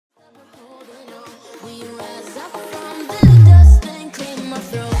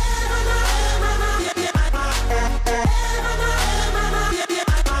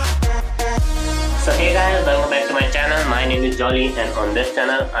my name is Jolly and on this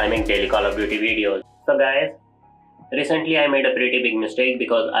channel I make daily Call of Duty videos. So guys, recently I made a pretty big mistake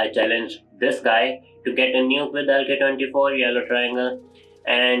because I challenged this guy to get a nuke with LK24 yellow triangle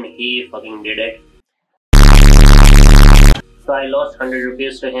and he fucking did it. So I lost 100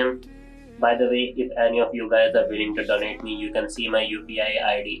 rupees to him. By the way, if any of you guys are willing to donate me, you can see my UPI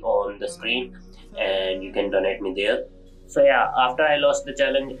ID on the screen and you can donate me there. So yeah, after I lost the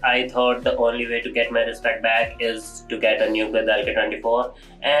challenge, I thought the only way to get my respect back is to get a nuke with LK24.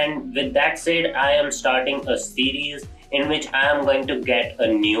 And with that said, I am starting a series in which I am going to get a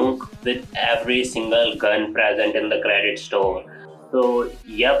nuke with every single gun present in the credit store. तो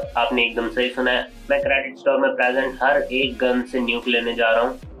yup, आपने एकदम सही सुना है, मैं credit store में present हर एक gun से न्यूक लेने जा रहा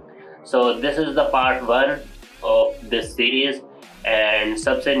हूँ. So this is the part 1 of this series and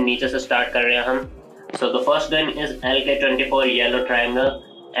सबसे नीचे से start कर रहे हैं हम. So the first gun is LK24 yellow triangle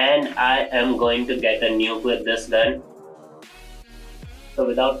and I am going to get a nuke with this gun. So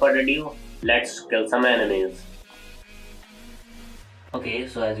without further ado, let's kill some enemies. Okay,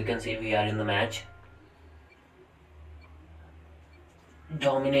 so as you can see we are in the match.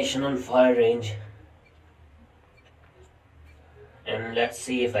 Domination on fire range. And let's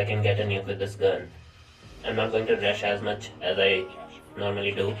see if I can get a nuke with this gun. I'm not going to rush as much as I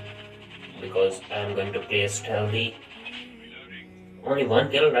normally do because I'm going to play stealthy. Only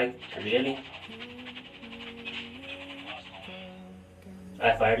one kill, right? Really?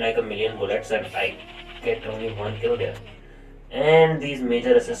 I fired like a million bullets and I get only one kill there. And these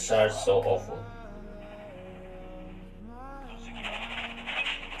major assists are so awful.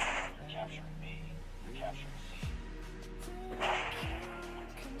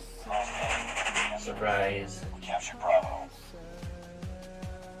 Surprise. We captured Bravo.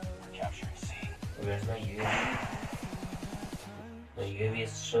 We're capturing C. Where's my UAV? My UAV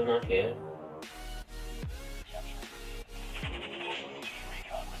is still not here.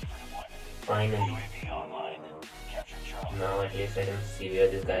 Finally. UAV online. Captured Charlie. Now at least I can see where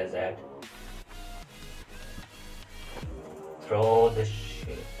this guy is at. Throw this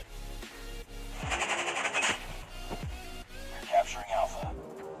shit. We're capturing Alpha.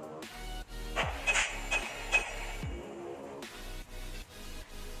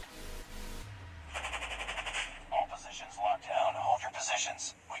 All positions locked down. Hold your positions.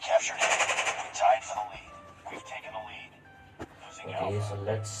 We captured A. We tied for the lead. We've taken the lead. Losing Okay, Alpha. so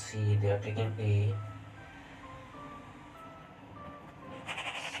let's see. They are taking A.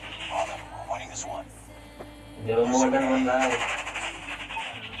 We're winning this one. There were more than one guy.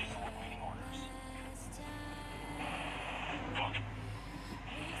 Waiting orders.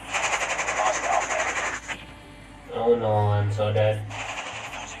 Lost Alpha. Oh no, I'm so dead.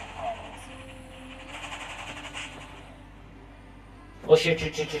 Losing Bravo. Oh shit.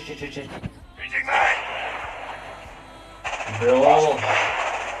 Raging back. Bro.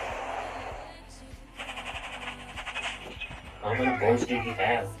 How many bombs did he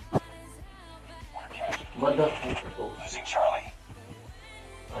have? We're captured. What the? Oh, Losing Charlie.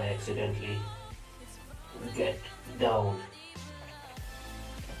 I accidentally get down.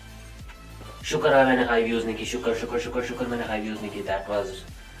 शुक्र है मैंने high views नहीं की. शुक्र मैंने high views नहीं की. That was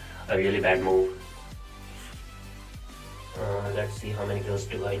a really bad move. Let's see how many kills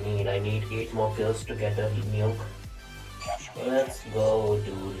do I need. I need 8 more kills to get a nuke. Capturing Let's go,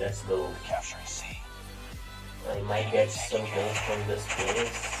 dude. Let's go. Capturing C. I might get some kills from this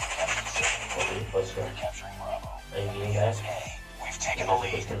place. Okay, first one. Capturing Bravo. I'm doing that. A. We've taken the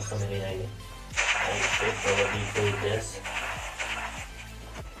lead. Kills from the I should probably do this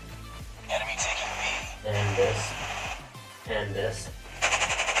Enemy taking B. and this and this.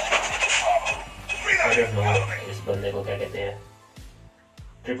 Enemy taking Bravo. I don't know इस बंदे को क्या कहते हैं.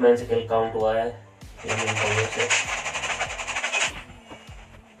 ट्रिपमैन से किल count हुआ है इन information से.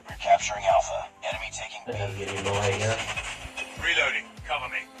 We're capturing Alpha. Enemy taking I B. have really no idea. Reloading. Cover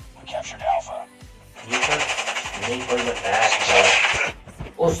me. We captured Alpha. You can make for the back, bro.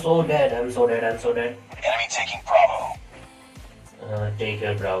 Oh, so dead. I'm so dead. Enemy taking Bravo. Take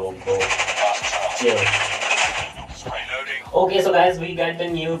your Bravo. Go. Lost Charlie. Chill. Reloading. Okay, so guys, we got the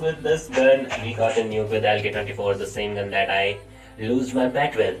nuke with this gun. We got a nuke with LK24, the same gun that I lose my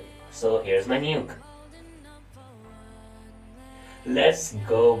bet with. So here's my nuke. Let's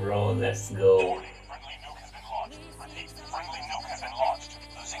go, bro. Let's go. Friendly nuke has been launched. Repeat. Friendly nuke has been launched.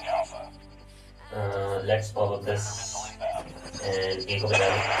 Losing Alpha. Let's pop up this Missile inbound. and take over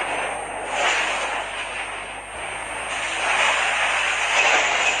that.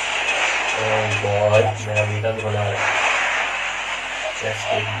 Oh god, मेरा Vita भी बना है. Let's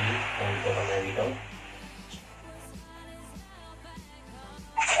take B and put on my Vita.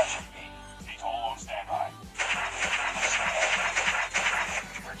 Captured B. Atoll on standby.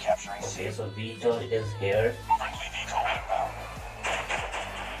 Okay, so VTOL is here. Friendly VTOL inbound.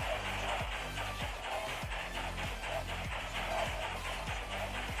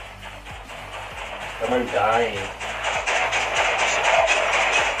 Come on, die.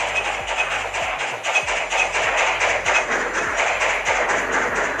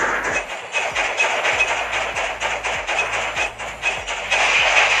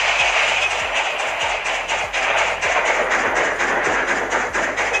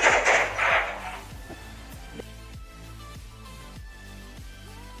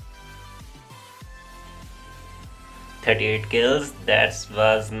 "38 kills, that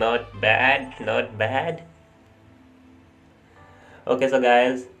was not bad, not bad." Okay, so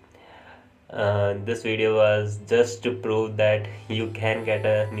guys, this video was just to prove that you can get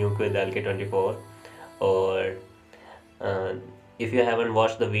a nuke with LK24. Or uh, if you haven't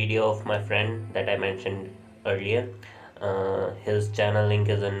watched the video of my friend that I mentioned earlier, his channel link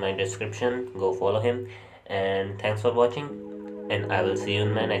is in my description. Go follow him, and thanks for watching, and I will see you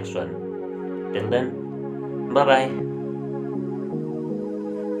in my next one. Till then, bye bye.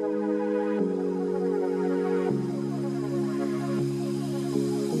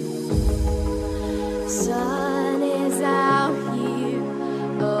 Sun is out here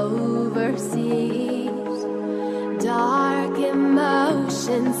overseas. Dark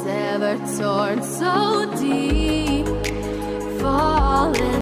emotions ever torn so deep.